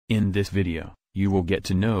In this video, you will get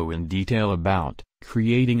to know in detail about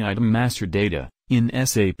creating item master data in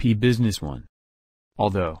SAP Business One.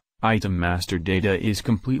 Although item master data is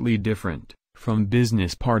completely different from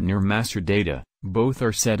business partner master data, both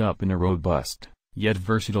are set up in a robust, yet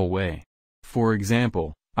versatile way. For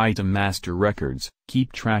example, item master records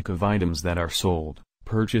keep track of items that are sold,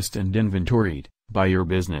 purchased and inventoried by your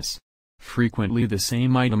business. Frequently the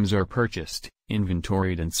same items are purchased,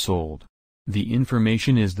 inventoried and sold. The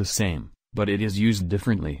information is the same, but it is used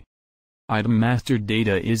differently. Item master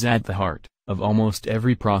data is at the heart of almost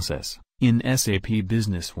every process in SAP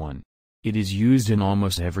Business One. It is used in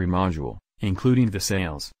almost every module, including the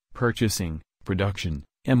sales, purchasing, production,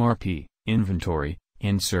 MRP, inventory,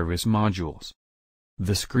 and service modules.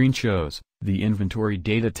 The screen shows the Inventory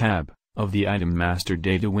Data tab of the Item Master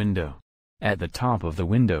Data window. At the top of the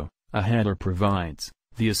window, a header provides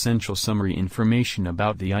the essential summary information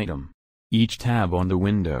about the item. Each tab on the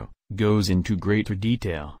window goes into greater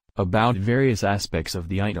detail about various aspects of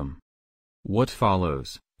the item. What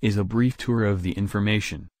follows is a brief tour of the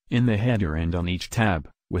information in the header and on each tab,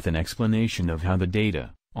 with an explanation of how the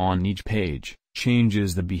data on each page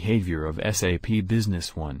changes the behavior of SAP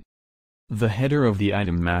Business One. The header of the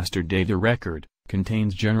Item Master Data record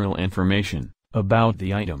contains general information about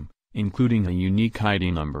the item, including a unique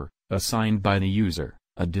ID number assigned by the user,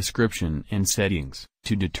 a description and settings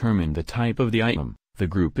to determine the type of the item, the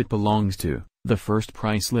group it belongs to, the first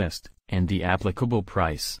price list, and the applicable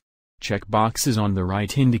price. Checkboxes on the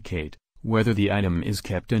right indicate whether the item is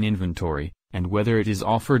kept in inventory, and whether it is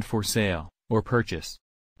offered for sale or purchase.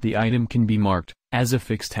 The item can be marked as a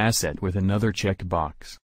fixed asset with another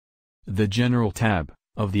checkbox. The General tab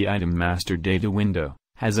of the Item Master Data window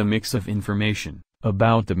has a mix of information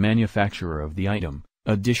about the manufacturer of the item,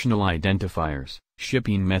 additional identifiers,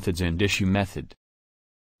 shipping methods and issue method.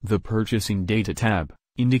 The Purchasing Data tab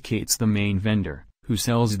indicates the main vendor who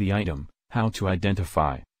sells the item, how to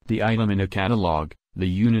identify the item in a catalog, the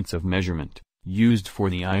units of measurement used for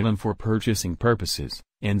the item for purchasing purposes,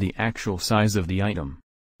 and the actual size of the item.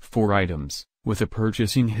 For items with a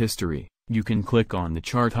purchasing history, you can click on the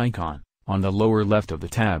chart icon on the lower left of the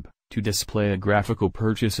tab to display a graphical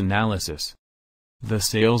purchase analysis. The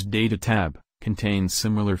Sales Data tab contains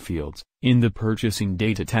similar fields in the Purchasing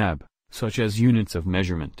Data tab, such as units of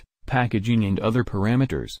measurement, packaging and other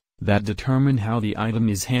parameters that determine how the item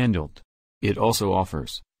is handled. It also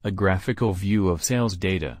offers a graphical view of sales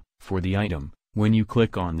data for the item when you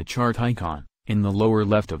click on the chart icon in the lower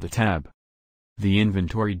left of the tab. The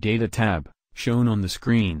Inventory Data tab, shown on the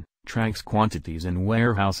screen, tracks quantities in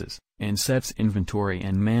warehouses and sets inventory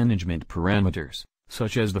and management parameters,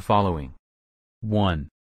 such as the following. 1.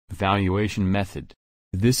 Valuation method.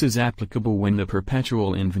 This is applicable when the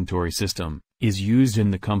perpetual inventory system is used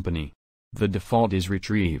in the company. The default is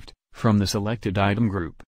retrieved from the selected item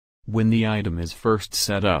group. When the item is first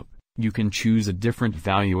set up, you can choose a different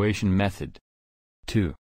valuation method.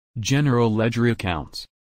 2. General ledger accounts.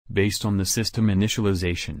 Based on the system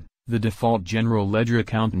initialization, the default general ledger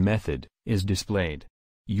account method is displayed.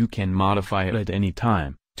 You can modify it at any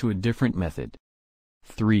time to a different method.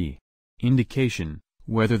 3. Indication,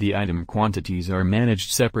 whether the item quantities are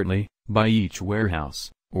managed separately, by each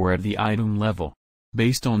warehouse, or at the item level.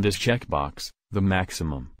 Based on this checkbox, the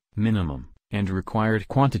maximum, minimum, and required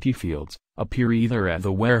quantity fields appear either at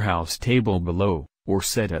the warehouse table below, or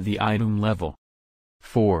set at the item level.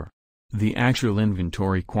 4. The actual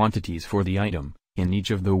inventory quantities for the item in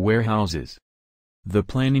each of the warehouses. The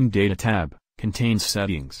Planning Data tab contains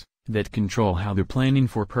settings that control how the planning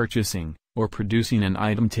for purchasing or producing an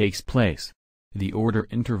item takes place. The order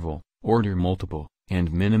interval, order multiple,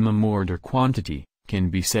 and minimum order quantity can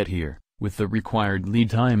be set here, with the required lead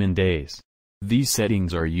time in days. These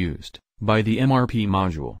settings are used by the MRP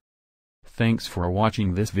module. Thanks for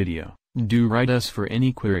watching this video. Do write us for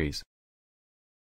any queries.